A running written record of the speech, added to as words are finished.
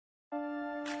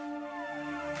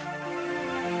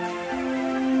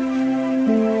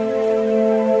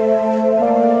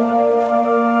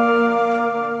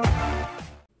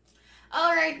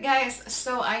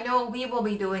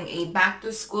a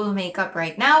back-to-school makeup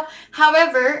right now.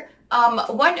 However,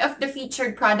 one of the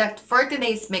featured product for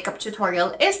today's makeup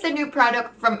tutorial is the new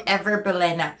product from Ever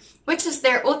Bilena, which is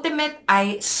their Ultimate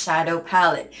Eyeshadow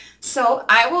Palette. So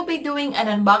I will be doing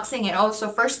an unboxing and also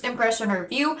first impression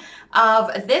review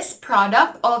of this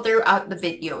product all throughout the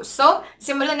video. So,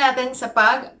 simulan natin sa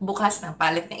pagbukas ng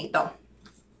palette na ito.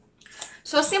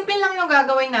 So, simple lang yung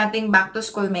gagawin nating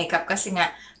back-to-school makeup kasi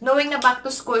nga, knowing na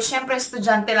back-to-school, syempre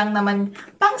estudyante lang naman,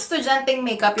 pang-estudyanteng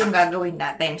makeup yung gagawin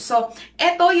natin. So,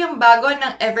 ito yung bago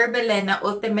ng Ever Bilena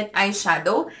Ultimate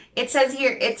Eyeshadow. It says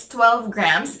here it's 12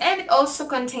 grams and it also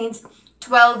contains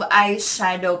 12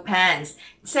 eyeshadow pans.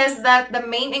 It says that the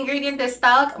main ingredient is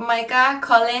talc, mica,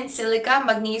 colin, silica,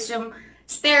 magnesium,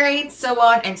 stearate, so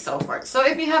on and so forth. So,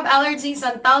 if you have allergies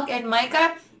on talc and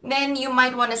mica, then you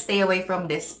might want to stay away from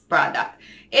this product.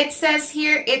 It says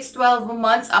here it's 12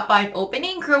 months upon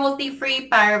opening,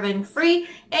 cruelty-free, paraben-free,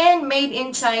 and made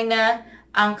in China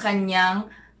ang kanyang,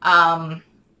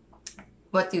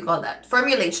 what do you call that?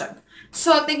 Formulation.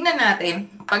 So, tignan natin.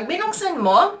 Pag binuksan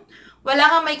mo, wala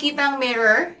kang makikitang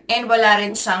mirror and wala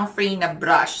rin siyang free na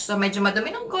brush. So, medyo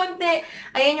madumi ng konti.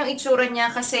 Ayan yung itsura niya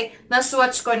kasi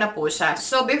na-swatch ko na po siya.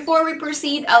 So, before we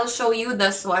proceed, I'll show you the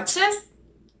swatches.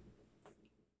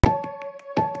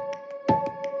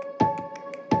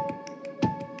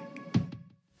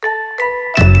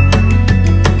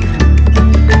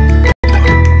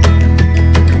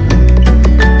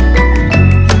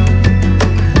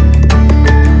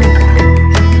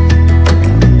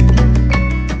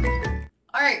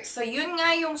 So, yun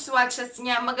nga yung swatches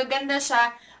niya. Magaganda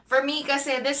siya. For me,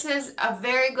 kasi this is a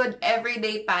very good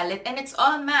everyday palette. And it's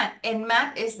all matte. And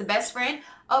matte is the best friend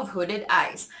of hooded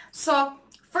eyes. So,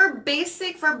 for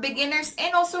basic, for beginners,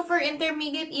 and also for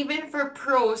intermediate, even for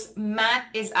pros,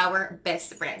 matte is our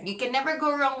best friend. You can never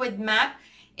go wrong with matte.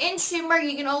 In shimmer,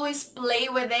 you can always play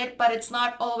with it, but it's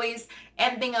not always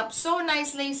ending up so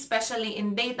nicely, especially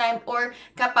in daytime or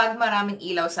kapag maraming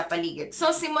ilaw sa paligid.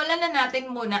 So, simulan na natin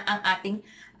muna ang ating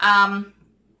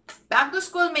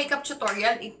back-to-school makeup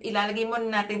tutorial. Ilalagay muna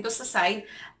natin to sa side.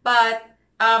 But,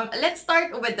 let's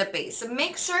start with the base.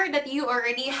 Make sure that you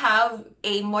already have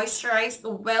a moisturized,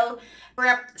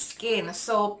 well-prepped skin.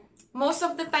 So, most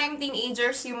of the time,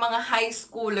 teenagers, yung mga high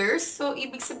schoolers, so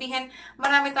ibig sabihin,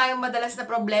 marami tayong madalas na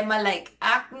problema like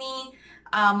acne,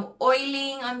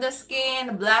 oiling on the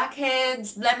skin,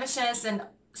 blackheads, blemishes, and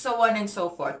so on and so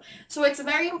forth. So it's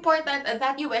very important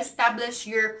that you establish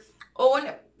your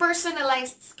own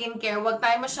personalized skincare. Huwag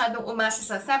tayo masyadong umasa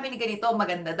sa sabi ni ganito,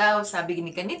 maganda daw, sabi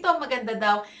ni ganito, maganda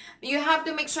daw. You have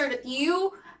to make sure that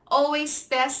you always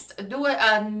do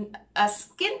a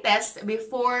skin test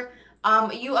before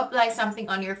you apply something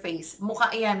on your face.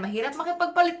 Mukha yan. Mahirap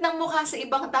makipagpalit ng mukha sa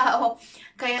ibang tao.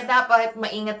 Kaya dapat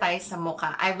maingat tayo sa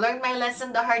mukha. I've learned my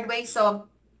lesson the hard way. So,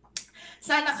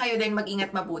 sana kayo din mag-ingat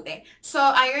mabuti. So,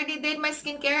 I already did my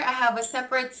skincare. I have a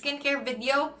separate skincare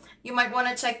video. You might want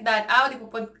to check that out.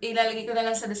 Ilalagay ko na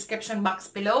lang sa description box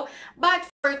below. But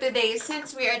for today,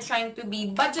 since we are trying to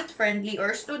be budget-friendly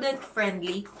or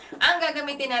student-friendly, ang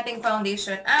gagamitin nating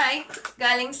foundation ay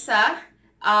galing sa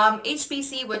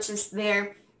HPC, which is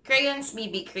their Crayons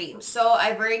BB Cream. So,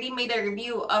 I've already made a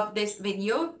review of this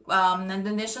video.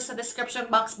 Nandun din siya sa description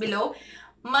box below.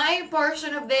 My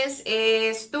portion of this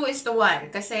is 2:1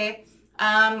 kasi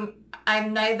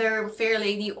I'm neither fair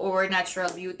lady or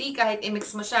natural beauty. Kahit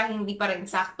i-mix mo siya, hindi pa rin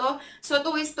sakto. So,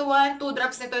 2:1, 2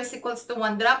 drops nito is equals to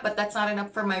 1 drop, but that's not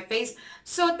enough for my face.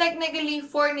 So, technically,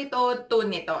 4 nito, 2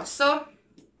 nito. So,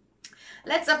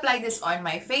 let's apply this on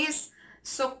my face.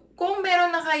 So, kung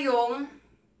meron na kayong,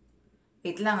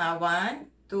 wait lang 1,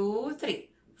 2, 3,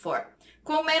 4.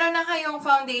 Kung meron na kayong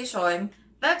foundation,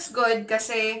 that's good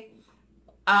kasi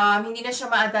hindi na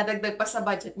siya maadadagdag pa sa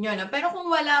budget nyo. No? Pero kung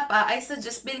wala pa, I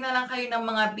suggest bill na lang kayo ng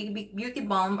mga beauty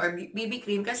balm or BB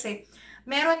cream kasi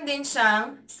meron din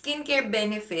siyang skincare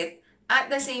benefit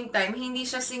at the same time, hindi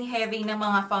siya sing heavy ng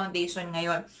mga foundation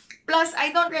ngayon. Plus,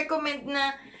 I don't recommend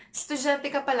na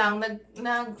estudyante ka pa lang,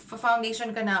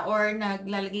 nag-foundation ka na or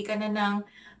naglalagay ka na ng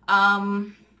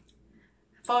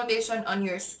foundation on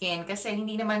your skin kasi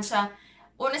hindi naman siya.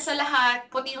 Una sa lahat,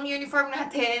 puti yung uniform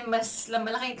natin, mas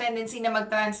malaking tendency na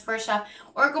mag-transfer siya.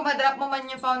 Or kung ma-drop mo man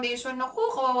yung foundation, naku,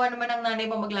 kawawa naman ang nanay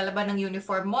mo maglalaban ng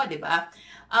uniform mo, di ba?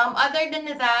 Other than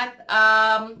that,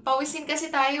 pawisin kasi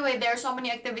tayo eh. There are so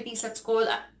many activities at school.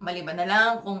 Maliban na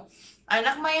lang kung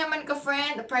anak mayaman ka,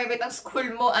 friend, private ang school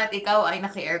mo at ikaw ay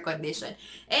naka-air condition.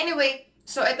 Anyway,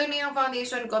 so ito na yung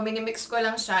foundation ko. Minimix ko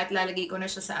lang siya at lalagay ko na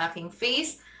siya sa aking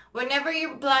face. Whenever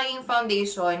you're applying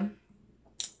foundation,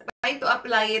 try to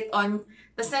apply it on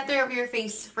the center of your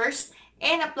face first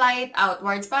and apply it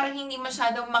outwards para hindi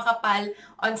masyadong makapal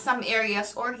on some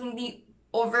areas or hindi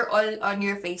overall on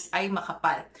your face ay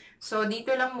makapal. So, dito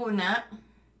lang muna.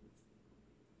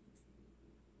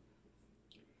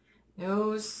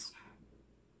 Nose.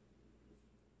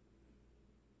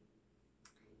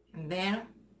 And then,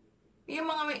 yung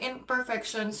mga may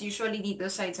imperfections, usually dito,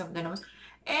 sides of the nose.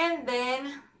 And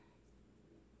then,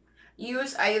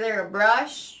 use either a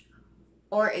brush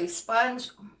or a sponge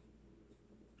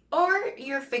or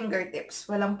your fingertips.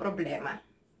 Walang problema.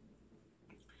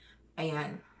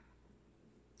 Ayan.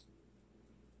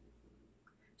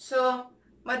 So,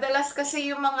 madalas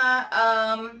kasi yung mga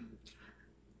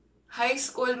high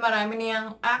school, marami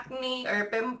niyang acne or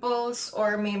pimples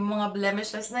or may mga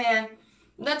blemishes na yan.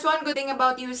 That's one good thing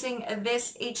about using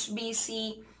this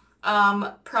HBC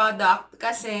product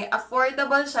kasi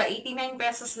affordable siya, 89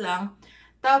 pesos lang.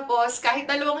 Tapos, kahit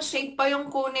dalawang shade pa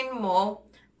yung kunin mo,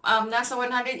 nasa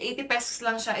 180 pesos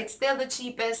lang siya. It's still the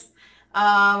cheapest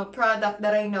product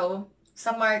that I know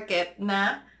sa market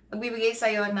na magbibigay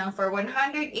sa'yo ng for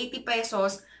 180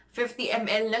 pesos, 50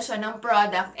 ml na siya ng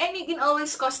product. And you can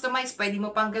always customize. Pwede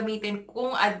mo pang gamitin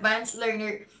kung advanced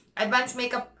learner, advanced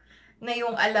makeup na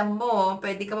yung alam mo.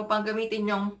 Pwede ka mo pang gamitin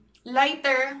yung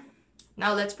lighter.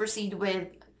 Now, let's proceed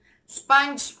with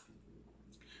sponge.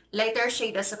 Lighter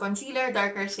shade as a concealer,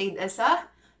 darker shade as a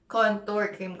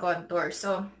contour, cream contour.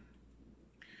 So,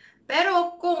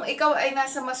 pero kung ikaw ay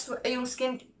nasa yung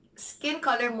skin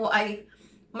color mo ay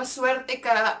maswerte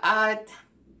ka at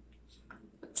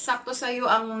sakto sa'yo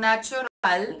ang natural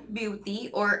beauty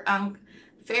or ang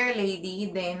fair lady,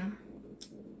 then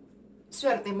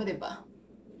swerte mo, diba?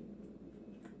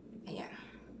 Ayan.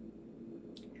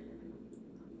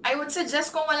 I would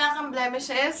suggest kung wala kang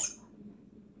blemishes,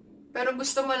 pero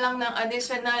gusto mo lang ng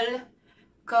additional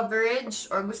coverage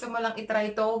or gusto mo lang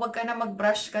itry ito, huwag ka na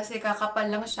mag-brush kasi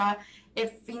kakapal lang siya.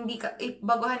 If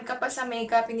baguhan ka pa sa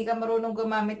makeup, hindi ka marunong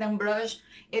gumamit ng brush,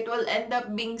 it will end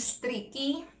up being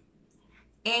streaky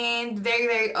and very,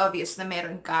 very obvious na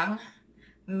meron kang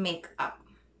makeup.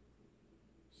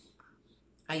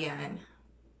 Ayan.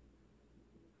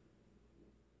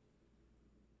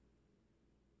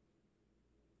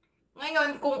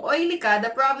 Ngayon, kung oily ka,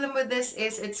 the problem with this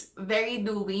is it's very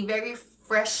dewy, very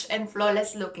fresh and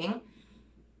flawless looking.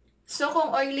 So,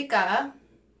 kung oily ka,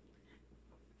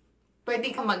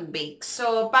 pwede ka mag-bake.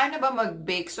 So, paano ba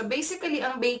mag-bake? So, basically,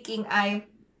 ang baking ay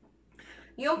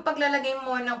yung paglalagay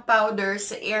mo ng powder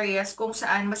sa areas kung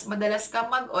saan mas madalas ka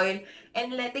mag-oil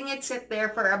and letting it sit there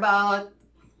for about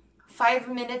 5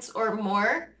 minutes or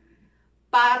more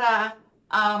para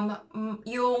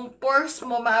yung pores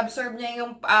mo, ma-absorb niya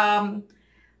yung,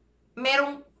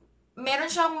 meron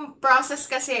siyang process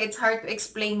kasi, it's hard to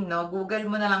explain, no? Google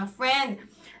mo na lang, friend,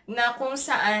 na kung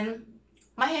saan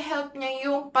mahe-help niya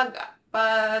yung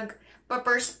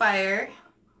pag-perspire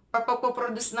or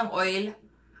pagpoproduce ng oil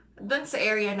doon sa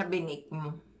area na binake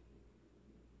mo.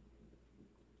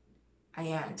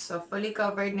 Ayan. So, fully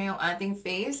covered na yung ating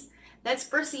face. Let's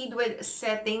proceed with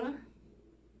setting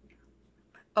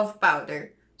of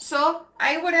powder. So,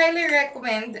 I would highly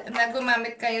recommend na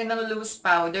gumamit kayo ng loose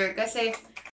powder kasi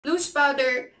loose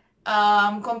powder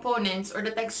components or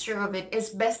the texture of it is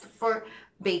best for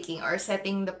baking or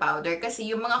setting the powder.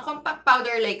 Kasi yung mga compact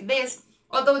powder like this,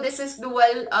 although this is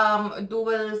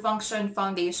dual function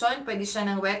foundation, pwede siya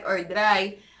ng wet or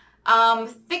dry,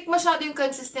 thick masyado yung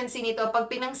consistency nito.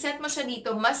 Pag pinang-set mo siya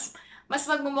dito, mas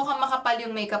magmumukhang makapal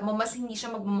yung makeup mo, mas hindi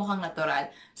siya magmumukhang natural.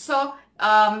 So,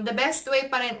 the best way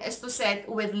pa rin is to set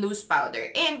with loose powder.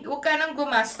 And huwag ka nang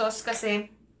gumastos kasi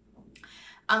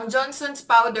ang Johnson's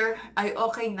powder ay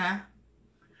okay na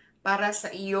para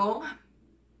sa iyong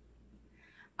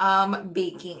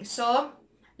baking. So,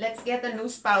 let's get the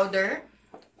loose powder.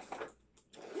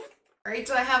 Alright,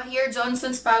 so I have here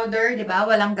Johnson's powder, di ba?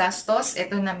 Walang gastos.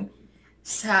 Ito na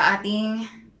sa ating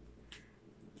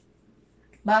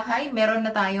bahay. Meron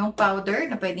na tayong powder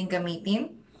na pwedeng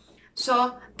gamitin.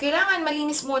 So, kailangan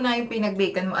malinis muna yung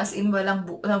pinag-baken mo, as in walang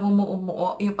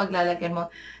namumuo yung paglalagyan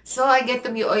mo. So, I get to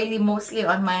be oily mostly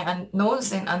on my nose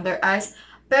and under eyes.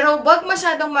 Pero, wag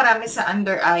masyadong marami sa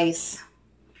under eyes.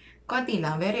 Konti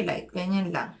lang, very light. Ganyan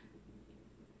lang.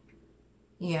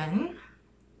 Yan.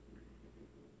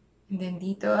 And then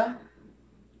dito.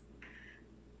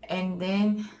 And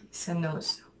then sa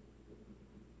nose.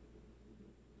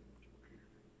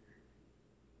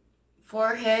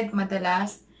 Forehead,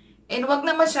 madalas. And wag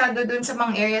na masyado dun sa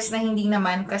mga areas na hindi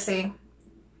naman kasi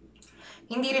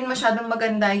hindi rin masyadong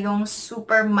maganda yung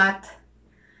super matte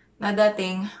na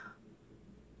dating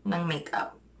ng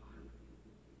makeup.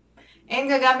 And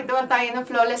gagamit naman tayo ng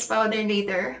flawless powder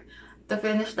later to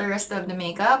finish the rest of the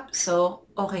makeup. So,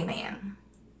 okay na yan.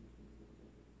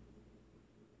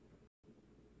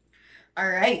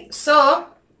 Alright, so,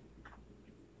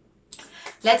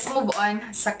 let's move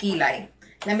on sa kilay.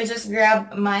 Let me just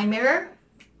grab my mirror.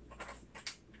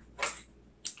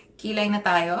 Kilay na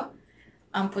tayo.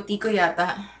 Ang puti ko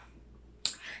yata.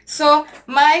 So,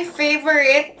 my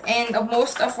favorite and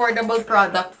most affordable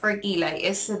product for kilay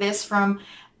is this from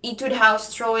Etude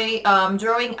House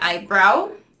Drawing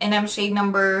Eyebrow. And I'm shade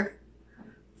number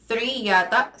 3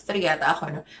 yata. 3 yata ako,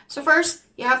 no? So first,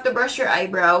 you have to brush your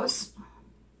eyebrows.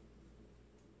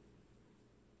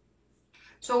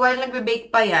 So while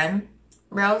nagbe-bake pa yan,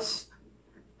 brows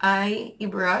ay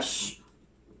i-brush.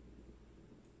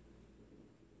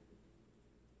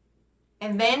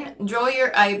 And then, draw your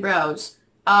eyebrows.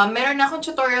 Meron na akong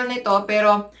tutorial nito,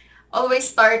 pero always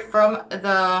start from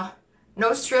the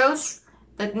nostrils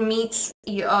that meets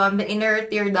the inner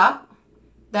tear duct.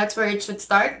 That's where it should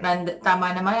start.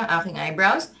 Tama naman ang aking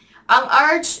eyebrows. Ang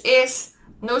arch is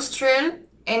nostril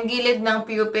and gilid ng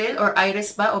pupil or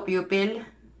iris ba o pupil.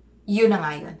 Yun na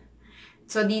nga yun.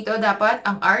 So, dito dapat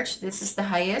ang arch. This is the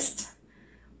highest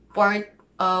part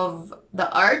of the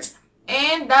arch.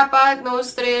 And dapat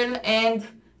nostril and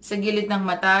sa gilid ng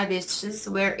mata. This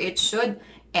is where it should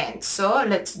end. So,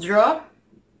 let's draw.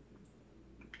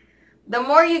 The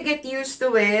more you get used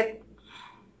to it,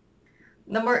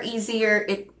 the more easier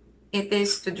it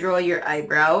is to draw your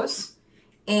eyebrows.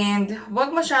 And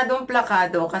wag masyadong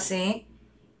plakado kasi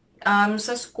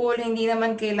sa school hindi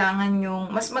naman kailangan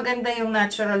yung, mas maganda yung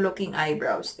natural looking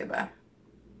eyebrows, diba?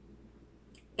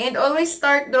 And always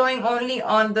start drawing only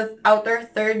on the outer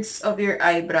thirds of your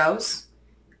eyebrows.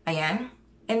 Ayan.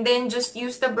 And then just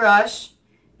use the brush.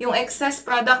 Yung excess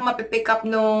product mapipick up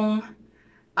nung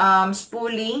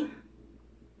spoolie.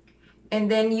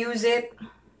 And then use it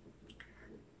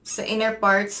sa inner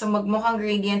parts, so magmukhang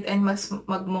gradient and mas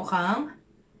magmukhang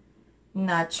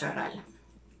natural.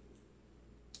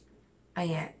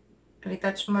 Ayan.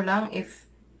 Retouch mo lang if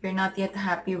you're not yet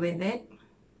happy with it.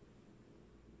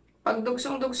 Pag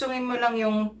dugsong-dugsongin mo lang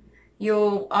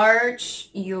yung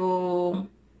arch, yung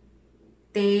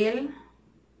tail,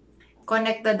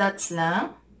 connect the dots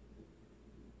lang.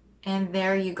 And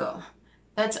there you go.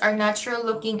 That's our natural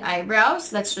looking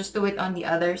eyebrows. Let's just do it on the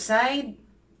other side.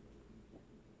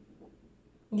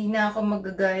 Hindi na ako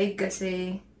mag-guide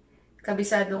kasi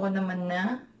kabisado ko naman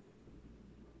na.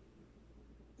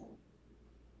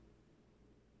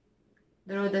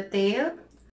 Draw the tail.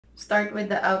 Start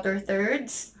with the outer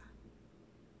thirds.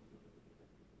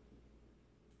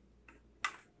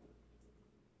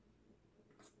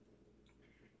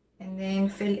 And then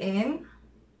fill in.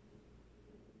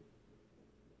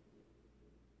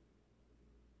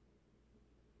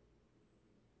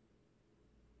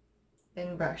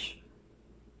 Then brush.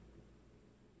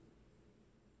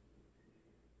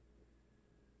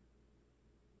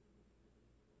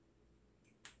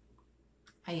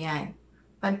 Ayan.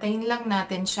 Pantayin lang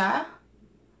natin siya.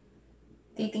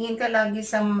 Titingin ka lagi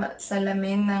sa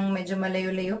salamin ng medyo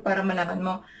malayo-layo para malaman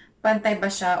mo pantay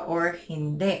ba siya or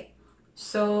hindi.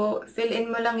 So, fill in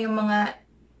mo lang yung mga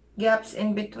gaps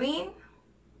in between.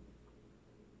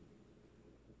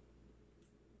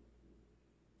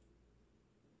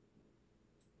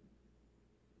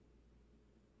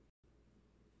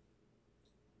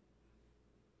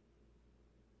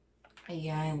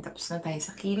 Ayan, tapos na tayo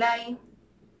sa kilay.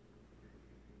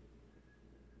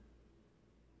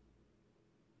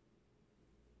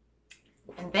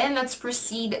 And then, let's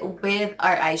proceed with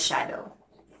our eyeshadow.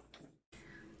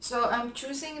 So, I'm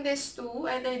choosing this two,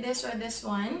 either this or this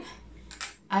one,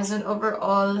 as an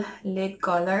overall lid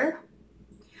color.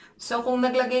 So, kung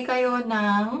naglagay kayo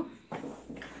ng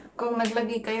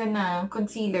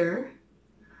concealer,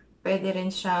 pwede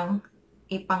rin siyang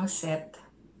ipang-set.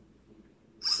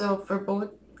 So, for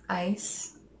both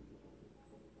eyes.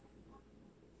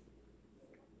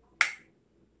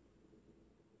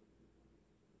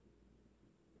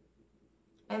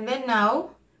 And then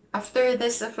now, after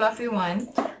this fluffy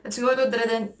one, let's go to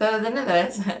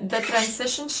the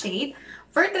transition shade.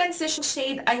 For transition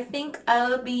shade, I think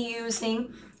I'll be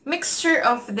using mixture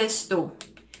of these two.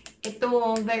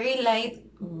 Itong very light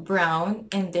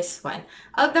brown and this one.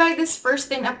 I'll try this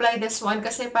first and apply this one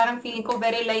kasi parang feeling ko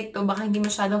very light to, baka hindi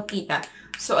masyadong kita.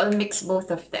 So, I'll mix both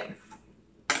of them.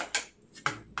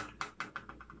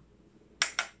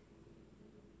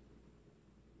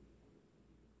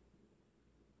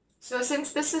 So,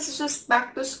 since this is just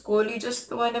back to school, you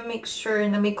just wanna make sure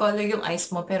na may color yung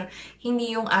eyes mo, pero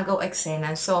hindi yung agaw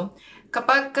eksena. So,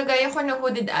 kapag kagaya ko na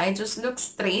hooded eye, just look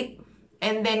straight.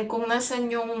 And then, kung nasan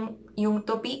yung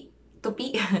tupi,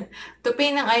 tupi,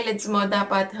 tupi ng eyelids mo,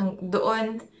 dapat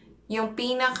doon yung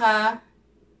pinaka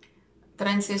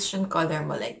transition color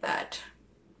mo like that.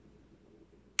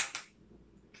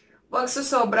 Huwag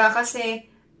susobra kasi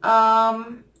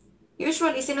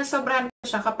usually sinusobrahan ko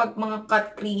siya kapag mga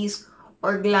cut crease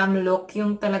or glam look,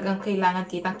 yung talagang kailangan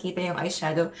kitang-kita yung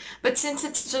eyeshadow. But since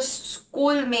it's just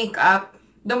school makeup,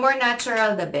 the more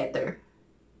natural, the better.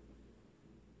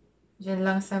 Diyan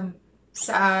lang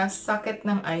sa socket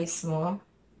ng eyes mo.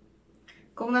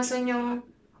 Kung nasan yung,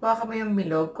 hawakan mo yung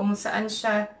bilog, kung saan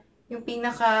siya, yung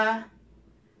pinaka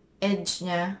edge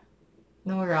niya,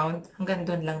 no round, hanggang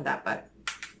doon lang dapat.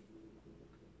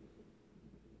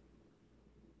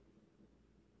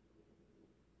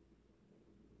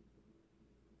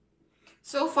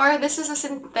 So far, this is a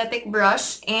synthetic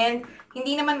brush and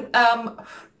hindi naman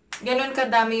ganun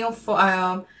kadami yung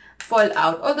fallout.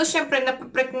 Although, syempre,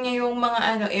 napaprick niya yung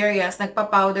mga areas,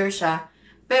 nagpa-powder siya.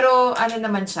 Pero,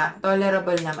 naman siya,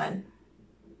 tolerable naman.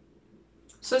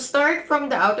 So, start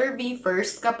from the outer V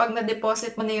first. Kapag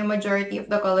na-deposit mo na yung majority of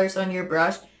the colors on your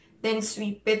brush, then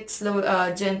sweep it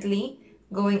gently,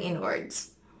 going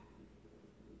inwards.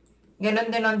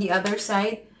 Ganon din on the other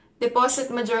side. Deposit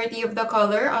majority of the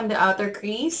color on the outer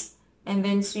crease and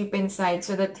then sweep inside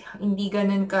so that hindi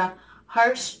ganun ka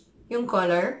harsh yung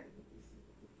color.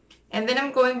 And then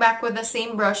I'm going back with the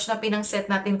same brush na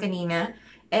pinang-set natin kanina.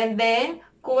 And then,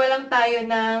 kuha lang tayo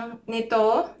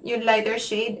nito, yung lighter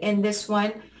shade, and this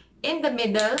one in the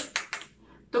middle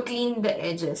to clean the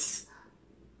edges.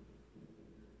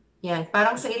 Yan,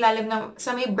 parang sa ilalim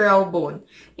sa may brow bone.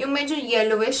 Yung medyo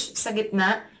yellowish sa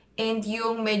gitna, and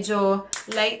yung medyo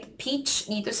light peach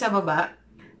dito sa baba,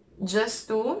 just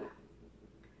to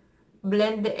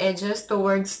blend the edges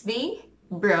towards the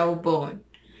brow bone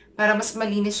para mas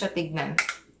malinis siya tignan.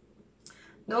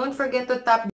 Don't forget to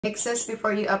tap the excess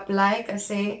before you apply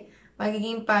kasi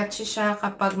magiging patchy siya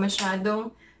kapag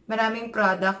masyadong maraming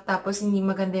product tapos hindi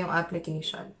maganda yung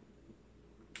application.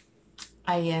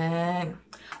 Ayan.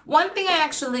 One thing I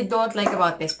actually don't like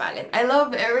about this palette, I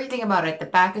love everything about it. The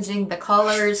packaging, the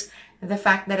colors, the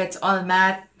fact that it's all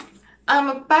matte.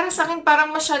 Para sa akin,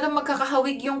 parang masyadong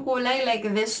magkakahawig yung kulay like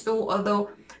this too. Although,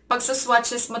 pag sa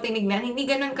swatches mo tinignan, hindi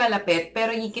ganun kalapit.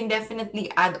 Pero you can definitely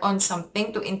add on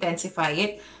something to intensify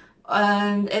it.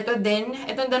 And ito din,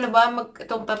 itong dalawa,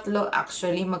 itong tatlo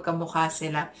actually, magkamukha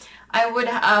sila. I would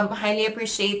highly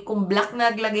appreciate kung black na,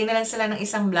 naglagay na lang sila ng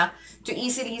isang black to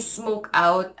easily smoke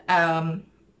out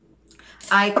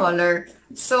eye color.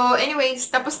 So,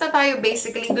 anyways, tapos na tayo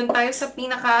basically. Doon tayo sa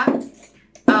pinaka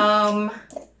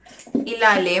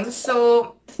ilalim.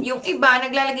 So, yung iba,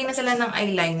 naglalagay na sila ng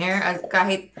eyeliner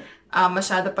kahit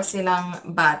masyado pa silang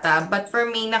bata. But for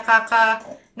me,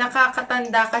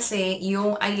 nakakatanda kasi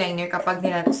yung eyeliner kapag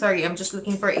sorry, I'm just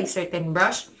looking for a certain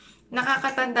brush.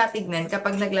 Nakakatanda tignan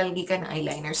kapag naglalagay ka ng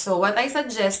eyeliner. So, what I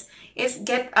suggest is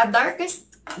get the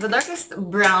darkest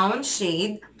brown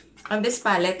shade on this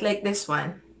palette, like this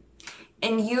one,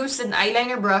 and use an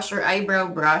eyeliner brush or eyebrow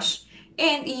brush,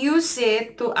 and use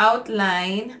it to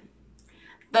outline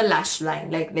the lash line,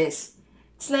 like this.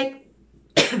 It's like,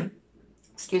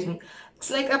 excuse me,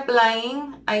 it's like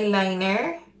applying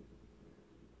eyeliner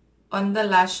on the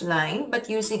lash line,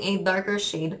 but using a darker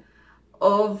shade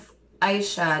of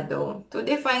eyeshadow to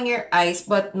define your eyes,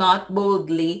 but not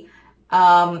boldly,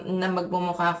 na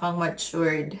magmumukha kang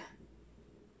matured.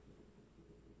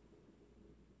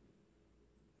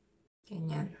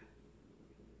 Ganyan.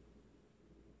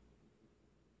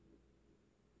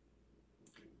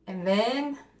 And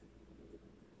then,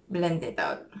 blend it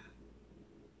out.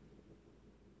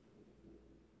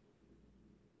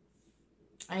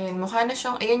 Ayan, mukha na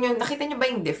siyang, ayan yung, nakita niyo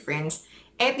ba yung difference?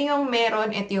 Ito yung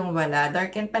meron, ito yung wala.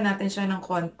 Darken pa natin siya ng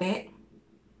konti.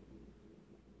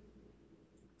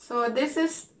 So, this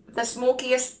is the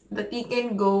smokiest that you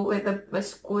can go with a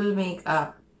school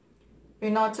makeup. You're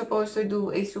not supposed to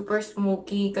do a super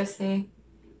smoky kasi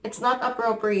it's not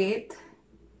appropriate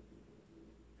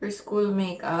for school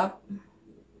makeup.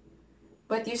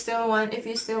 But you still want, if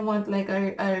you still want like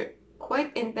a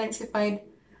quite intensified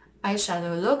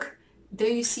eyeshadow look, do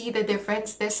you see the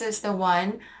difference? This is the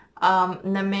one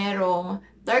na merong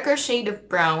darker shade of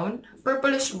brown,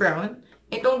 purplish brown.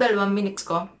 Itong dalawang minix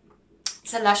ko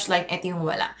sa lash line, ito yung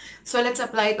wala. So, let's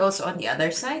apply it also on the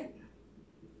other side.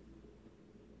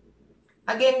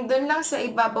 Again, dun lang sa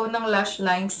ibabaw ng lash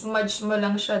line, smudge mo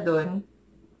lang siya dun.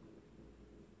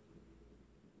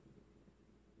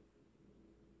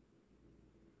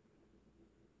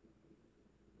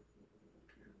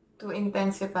 To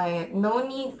intensify it. No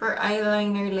need for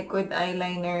eyeliner, liquid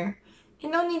eyeliner.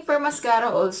 And no need for mascara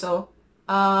also.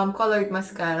 Colored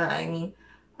mascara, I mean.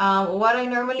 What I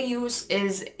normally use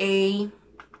is a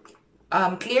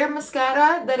clear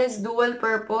mascara that is dual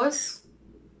purpose.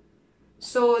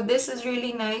 So, this is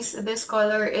really nice. This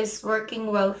color is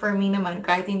working well for me naman.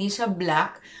 Kahit hindi siya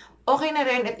black, okay na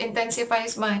rin. It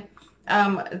intensifies my,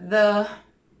 the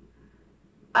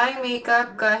eye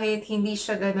makeup kahit hindi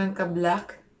siya ganun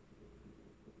ka-black.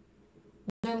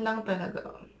 Yan lang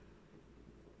talaga.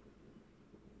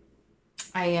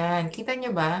 Ayan. Kita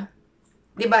nyo ba?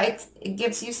 Diba? It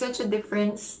gives you such a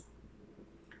difference.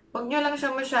 Huwag nyo lang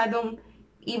siya masyadong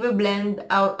i-blend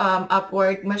out,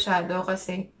 upward masyado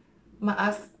kasi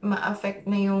ma-affect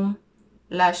na yung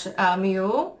lash,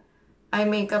 yung eye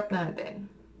makeup natin.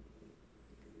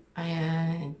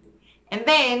 Ayan. And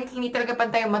then, hindi talaga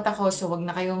pantay yung mata ko, so wag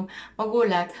na kayong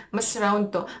magulat. Mas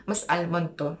round to, mas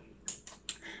almond to.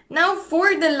 Now,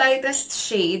 for the lightest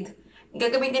shade,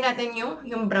 gagamitin natin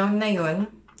yung brown na yun.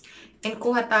 And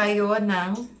kuha tayo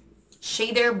ng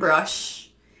shader brush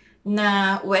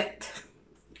na wet.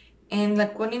 And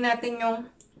kunin natin yung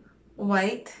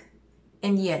white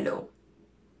and yellow.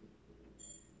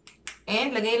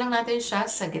 And lagay lang natin siya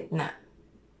sa gitna.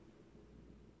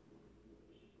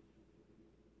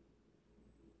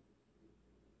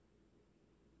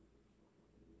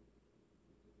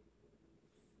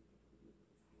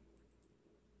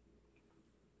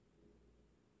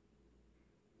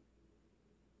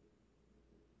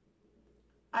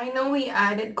 I know we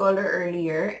added color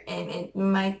earlier and it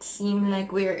might seem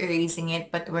like we're erasing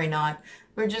it, but we're not.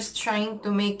 We're just trying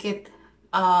to make it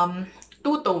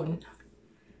two-tone.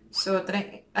 So,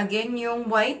 try, again, yung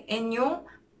white and yung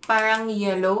parang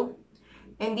yellow.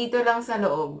 And dito lang sa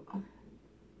loob.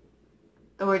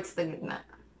 Towards the gitna.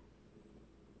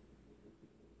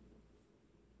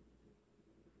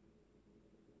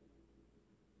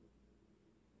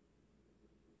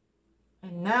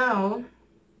 And now,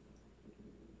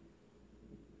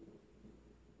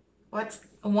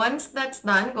 once that's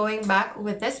done, going back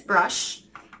with this brush,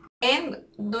 and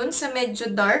dun sa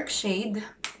medyo dark shade,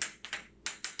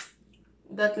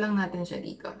 dot lang natin siya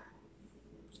dito.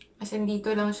 As in,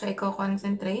 dito lang siya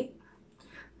i-concentrate.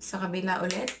 Sa kabila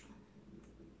ulit.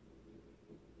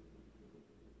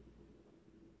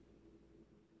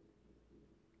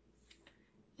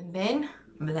 And then,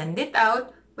 blend it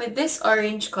out with this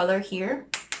orange color here.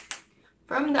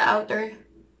 From the outer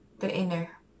to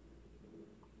inner.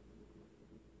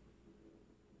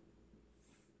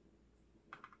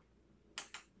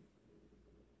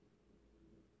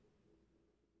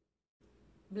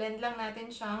 Blend lang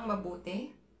natin siyang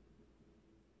mabuti.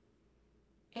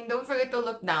 And don't forget to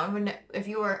look down if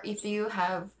you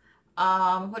have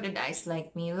hooded eyes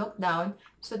like me. Look down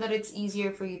so that it's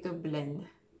easier for you to blend.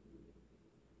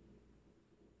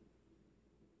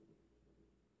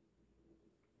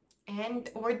 And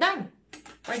we're done.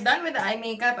 We're done with the eye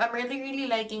makeup. I'm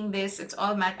really liking this. It's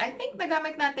all matte. I think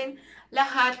nagamit natin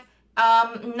lahat.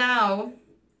 Now,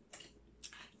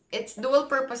 it's dual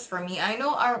purpose for me. I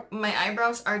know my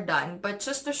eyebrows are done, but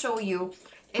just to show you,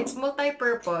 it's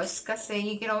multi-purpose kasi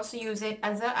you can also use it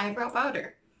as an eyebrow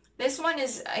powder. This one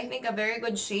is, I think, a very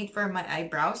good shade for my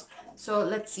eyebrows. So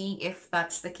let's see if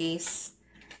that's the case.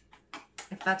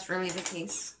 If that's really the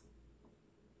case.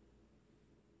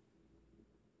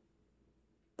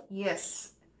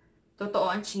 Yes. Totoo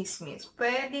ang chismis.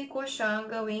 Pwede ko siyang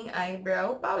gawing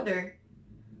eyebrow powder.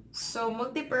 So,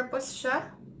 multi-purpose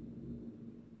siya.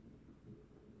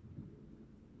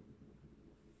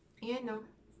 Ayan o.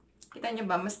 Kita nyo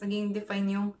ba? Mas naging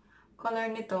define yung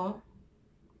color nito.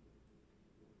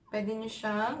 Pwede nyo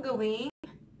siyang gawing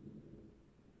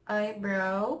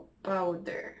eyebrow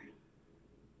powder.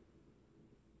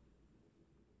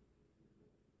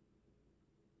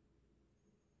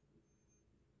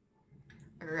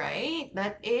 Right?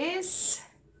 That is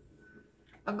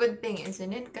a good thing,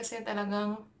 isn't it? Kasi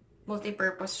talagang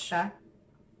multi-purpose siya.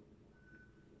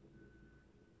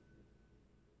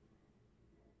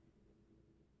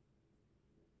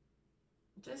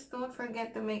 Just don't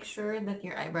forget to make sure that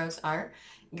your eyebrows are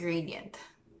gradient.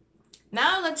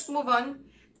 Now, let's move on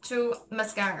to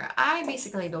mascara. I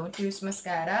basically don't use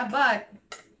mascara, but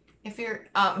if you're,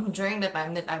 during the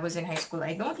time that I was in high school,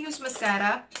 I don't use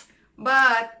mascara,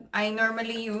 but I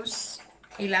normally use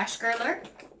a lash curler.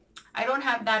 I don't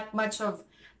have that much of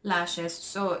lashes,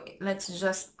 so let's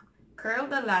just curl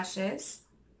the lashes.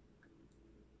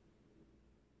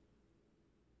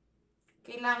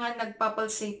 Kailangan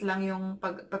nagpa-pulsate lang yung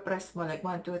pag-press mo. Like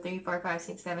 1, 2, 3, 4, 5,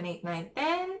 6, 7, 8, 9,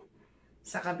 10.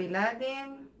 Sa kabila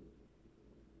din.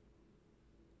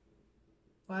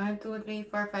 1, 2, 3,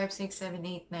 4, 5, 6, 7,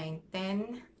 8, 9,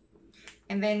 10.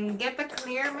 And then, get a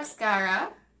clear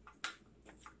mascara.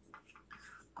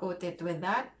 Coat it with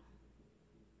that.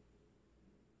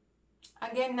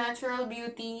 Again, natural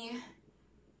beauty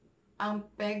ang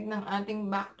peg ng ating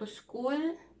back to school.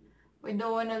 We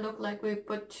don't want to look like we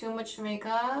put too much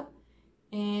makeup.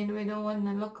 And we don't want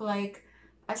to look like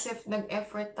as if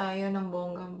nag-effort tayo ng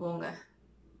bonggang-bongga.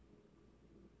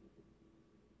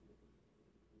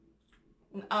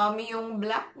 Yung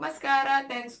black mascara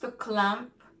tends to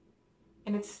clump.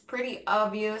 And it's pretty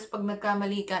obvious pag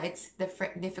nagkamali ka, it's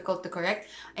difficult to correct.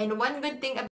 And one good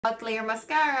thing about layer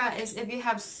mascara is if you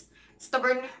have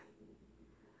stubborn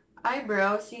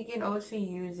eyebrows, you can also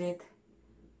use it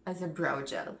as a brow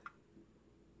gel.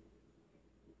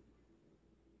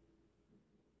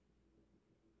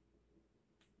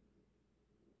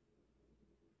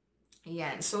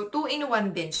 Ayan. So,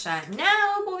 2-in-1 din siya.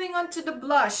 Now, moving on to the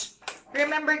blush.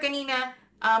 Remember kanina,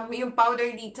 yung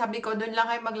powder dito, sabi ko, doon lang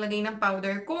kayo maglagay ng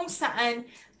powder. Kung saan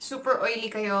super oily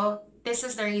kayo, this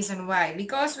is the reason why.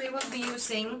 Because we will be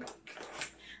using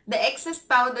the excess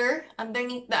powder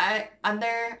underneath the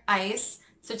under eyes,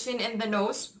 so chin and the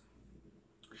nose,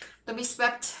 to be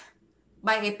swept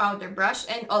by a powder brush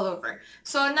and all over.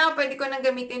 So now, pwede ko nang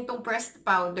gamitin itong pressed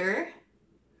powder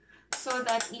so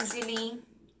that easily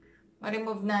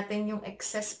ma-remove natin yung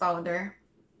excess powder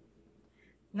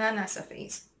na nasa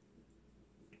face.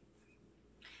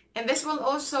 And this will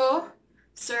also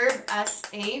serve as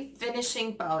a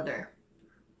finishing powder.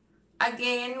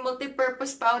 Again,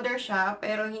 multi-purpose powder siya,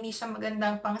 pero hindi siya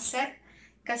magandang pang set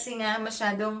kasi nga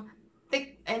masyadong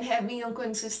thick and heavy yung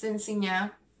consistency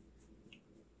niya.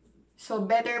 So,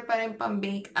 better pa rin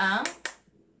pang-bake ang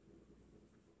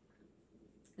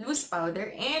loose powder.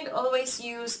 And always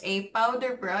use a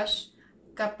powder brush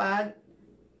kapag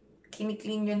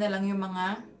kiniklean nyo na lang yung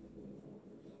mga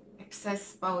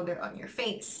excess powder on your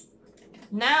face.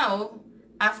 Now,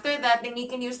 after that, then you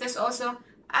can use this also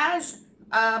as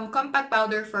compact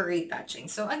powder for retouching.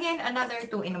 So again, another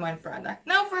 2-in-1 product.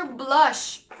 Now for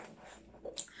blush.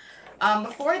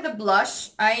 For the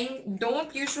blush, I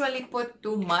don't usually put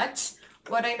too much.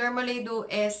 What I normally do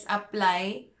is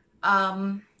apply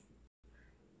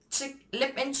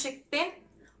lip and cheek tint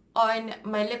on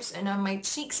my lips and on my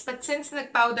cheeks. But since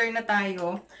nag-powder na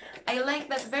tayo, I like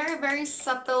that very, very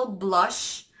subtle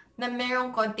blush na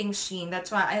merong konting sheen.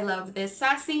 That's why I love this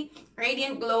Sassy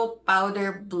Radiant Glow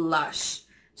Powder Blush.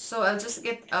 So, I'll just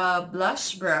get a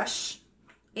blush brush.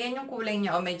 Ayan yung kulay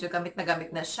niya. O, medyo gamit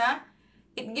na siya.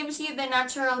 It gives you the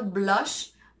natural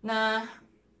blush na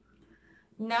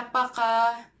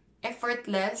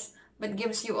napaka-effortless, but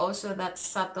gives you also that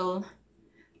subtle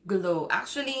glow.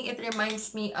 Actually, it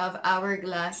reminds me of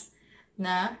Hourglass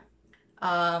na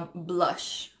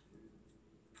blush.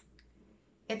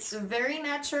 It's very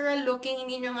natural looking.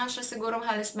 Hindi nyo nga siya sigurong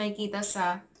halos makikita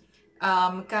sa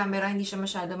camera. Hindi siya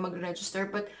masyado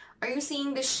mag-register. But are you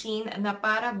seeing the sheen na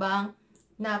para bang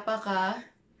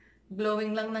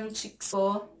napaka-glowing lang ng cheeks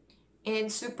ko? And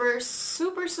super,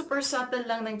 super, super subtle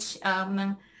lang ng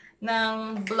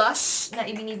blush na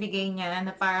ibinibigay niya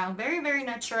na parang very, very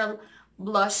natural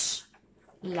blush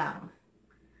lang.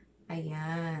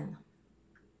 Ayan.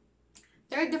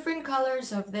 There are different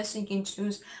colors of this you can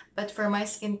choose, but for my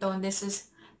skin tone, this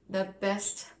is the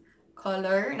best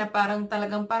color na parang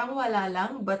talagang parang wala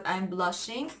lang, but I'm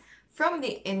blushing from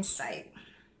the inside.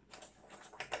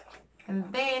 And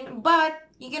then, but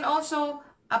you can also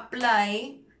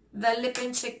apply the lip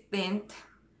and cheek tint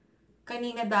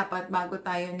kanina dapat bago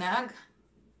tayo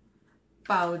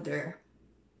nag-powder.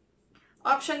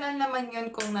 Optional naman yun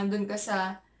kung nandun ka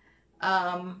sa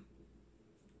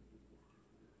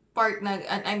part na,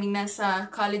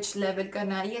 nasa college level ka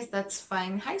na. Yes, that's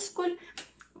fine. High school,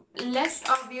 less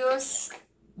obvious,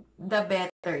 the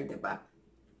better, diba?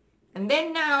 And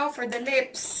then now, for the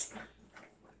lips,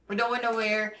 we don't want to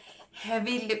wear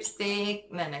heavy lipstick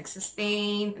na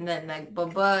nagsastain, na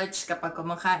nagbabudge kapag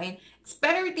kumakain. It's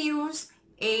better to use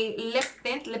a lip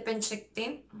tint, lip and cheek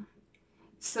tint.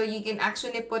 So you can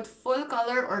actually put full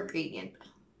color or gradient.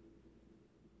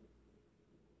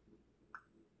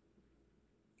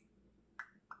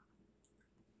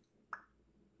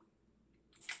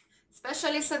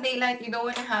 Especially sa daylight, you don't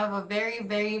want to have a very,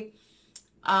 very,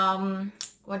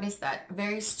 what is that?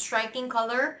 Very striking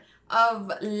color of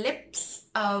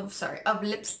lipstick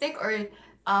or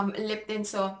lip tint.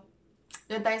 So,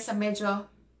 doon tayo sa medyo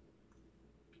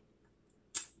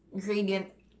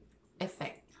gradient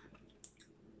effect.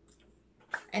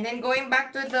 And then going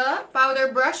back to the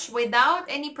powder brush without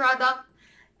any product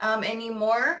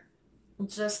anymore,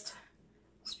 just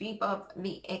sweep up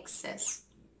the excess.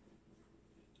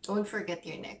 Don't forget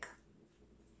your neck.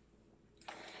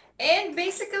 And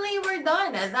basically, we're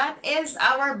done. That is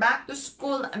our back to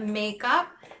school makeup.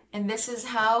 And this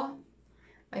is how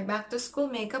my back-to-school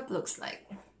makeup looks like.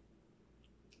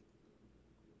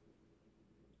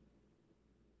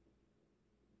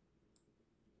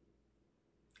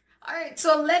 Alright,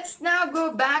 so let's now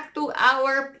go back to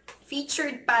our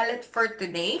featured palette for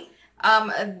today.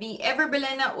 The Ever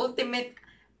Bilena Ultimate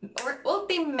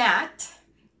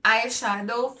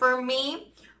eyeshadow. For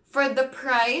me, for the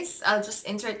price, I'll just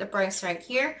insert the price right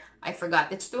here. I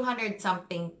forgot, it's 200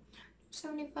 something.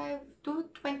 75,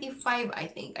 225 I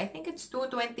think. I think it's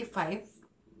 225.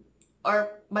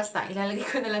 Or basta, ilalagay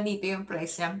ko na lang dito yung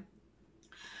price niya.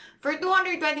 For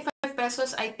 225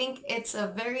 pesos, I think it's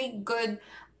a very good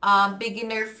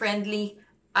beginner-friendly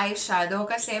eyeshadow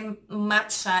kasi matte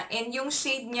siya. And yung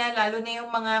shade niya, lalo na yung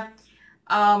mga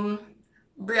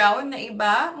brown na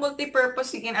iba,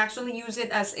 multi-purpose. You can actually use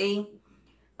it as a,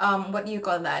 what do you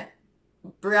call that?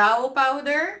 Brow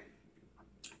powder.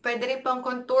 Pwede rin pang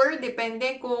contour,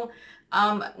 depende kung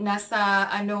nasa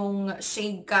anong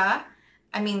shade ka.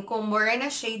 I mean, kung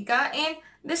morena shade ka. And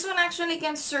this one actually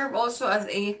can serve also as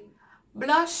a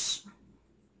blush.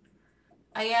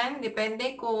 Ayan,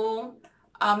 depende kung,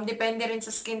 depende rin sa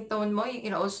skin tone mo. You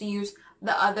can also use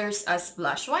the others as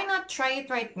blush. Why not try it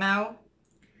right now?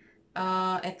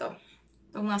 Ito.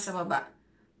 Itong nasa baba.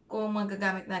 Kung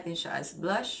magagamit natin siya as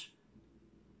blush.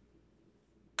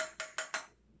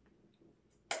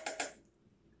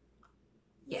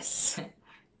 Yes,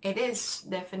 it is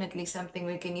definitely something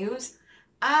we can use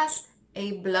as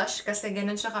a blush kasi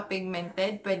ganun siya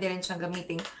ka-pigmented. Pwede rin siyang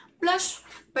gamiting blush.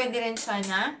 Pwede rin siya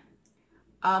na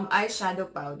eyeshadow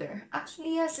powder.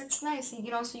 Actually, yes, it's nice. You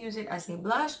can also use it as a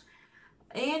blush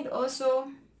and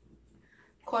also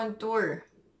contour.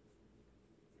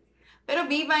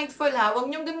 Pero be mindful ha, huwag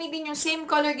niyong gamitin yung same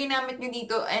color ginamit niyo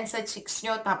dito and sa cheeks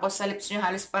niyo, tapos sa lips niyo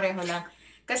halos pareho lang.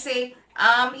 Kasi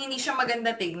hindi siya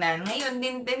maganda tignan. Ngayon,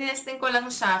 dinesting ko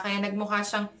lang siya, kaya nagmukha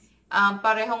siyang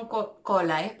parehong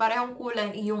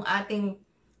kulay yung ating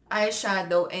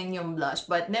eyeshadow and yung blush.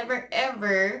 But never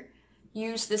ever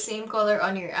use the same color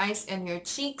on your eyes and your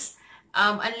cheeks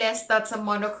unless that's a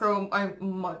monochrome or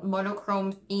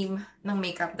monochrome theme ng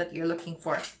makeup that you're looking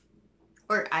for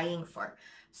or eyeing for.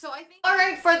 So I think,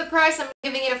 alright, for the price, I'm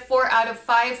giving it a 4 out of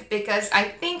 5 because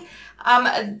I think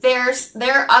there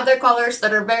are other colors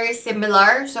that are very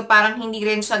similar. So parang hindi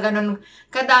rin siya ganun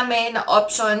kadami na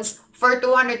options for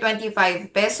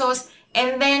 225 pesos.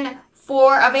 And then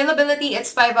for availability,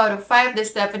 it's 5 out of 5.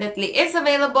 This definitely is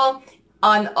available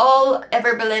on all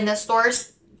Ever Bilena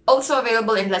stores. Also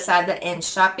available in Lazada and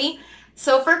Shopee.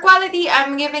 So for quality,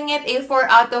 I'm giving it a 4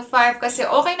 out of 5 kasi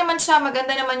okay naman siya,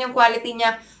 maganda naman yung quality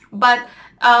niya. But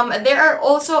there are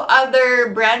also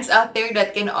other brands out there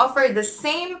that can offer the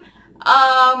same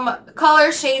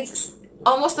color shades,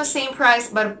 almost the same price,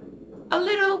 but a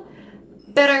little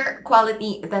better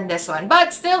quality than this one.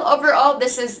 But still, overall,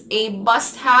 this is a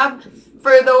must-have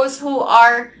for those who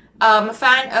are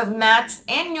fan of mattes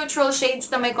and neutral shades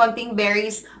na may konting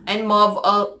berries and mauve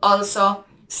also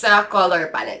sa color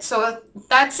palette. So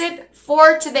that's it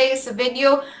for today's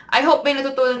video. I hope may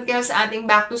natutunan kayo sa ating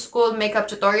back-to-school makeup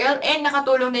tutorial and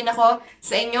nakatulong din ako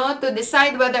sa inyo to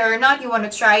decide whether or not you want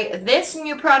to try this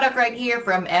new product right here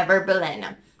from Ever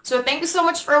Bilena. So thank you so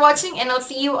much for watching and I'll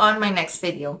see you on my next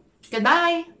video.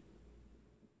 Goodbye!